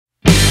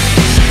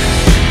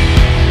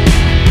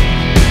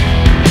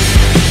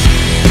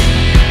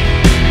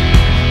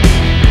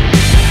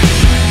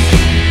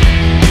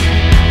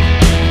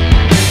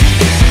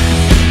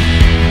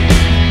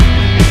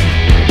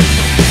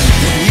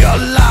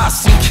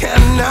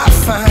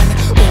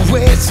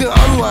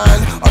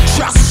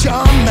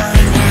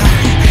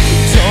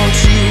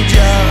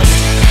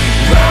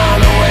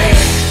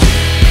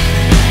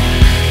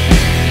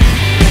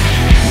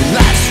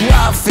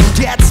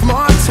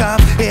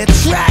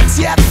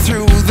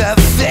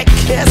the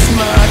thickest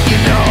mud, you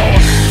know.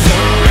 The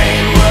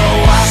rain will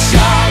wash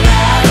all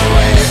that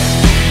away.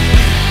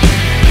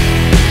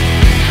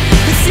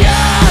 If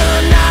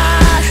you're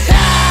not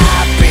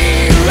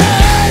happy,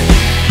 run.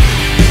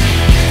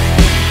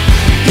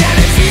 And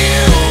if you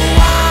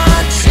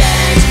want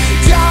change,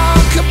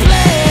 don't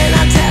complain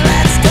until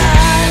it's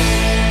done.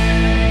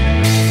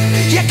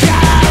 You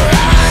gotta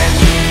run.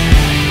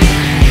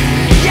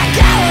 You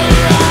gotta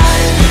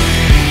run.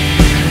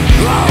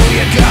 Oh,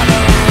 you gotta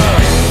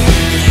run.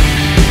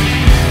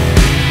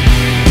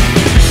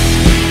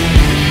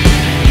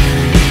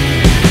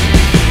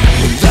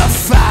 The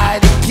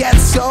fight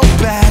gets so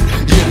bad,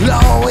 you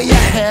lower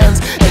your hands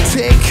and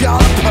take all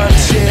the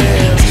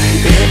punches.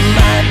 It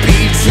might be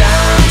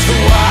time to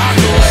walk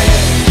away.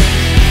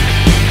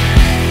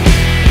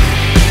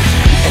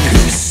 And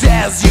who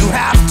says you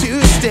have to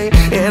stay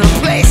in a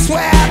place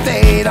where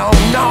they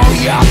don't know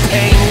your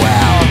pain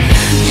well?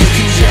 You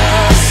can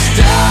just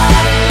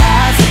start a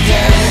life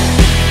again.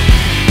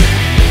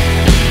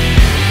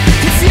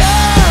 If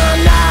you're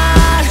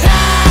not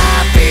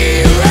happy,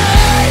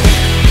 right?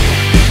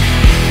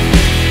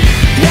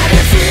 And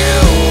if you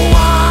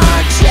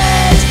want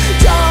change,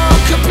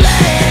 don't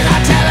complain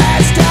until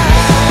it's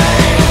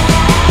done.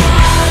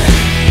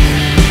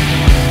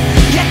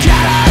 You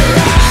gotta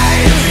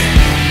run.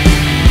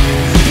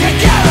 You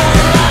gotta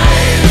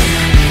run.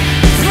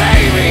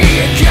 Baby,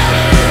 you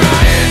gotta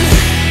run.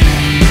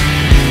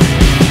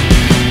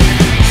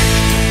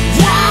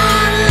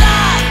 One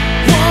life,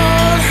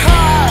 one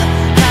heart.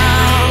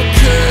 How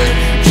could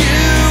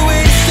you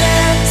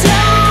instead?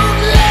 Don't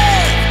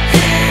let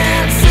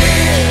him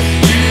feel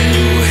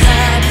you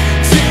have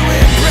to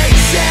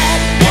embrace it.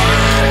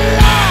 One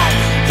life,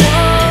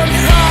 one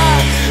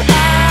heart.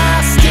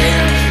 I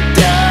still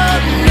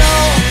don't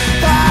know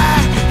why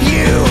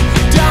you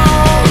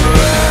don't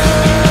run.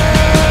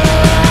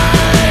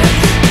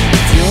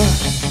 If you're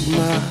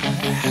not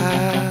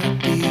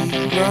happy,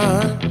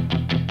 run.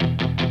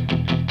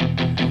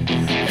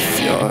 If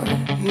you're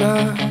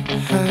not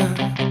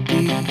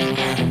happy,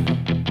 run.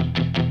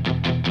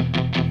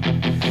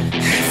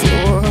 If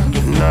you're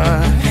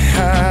not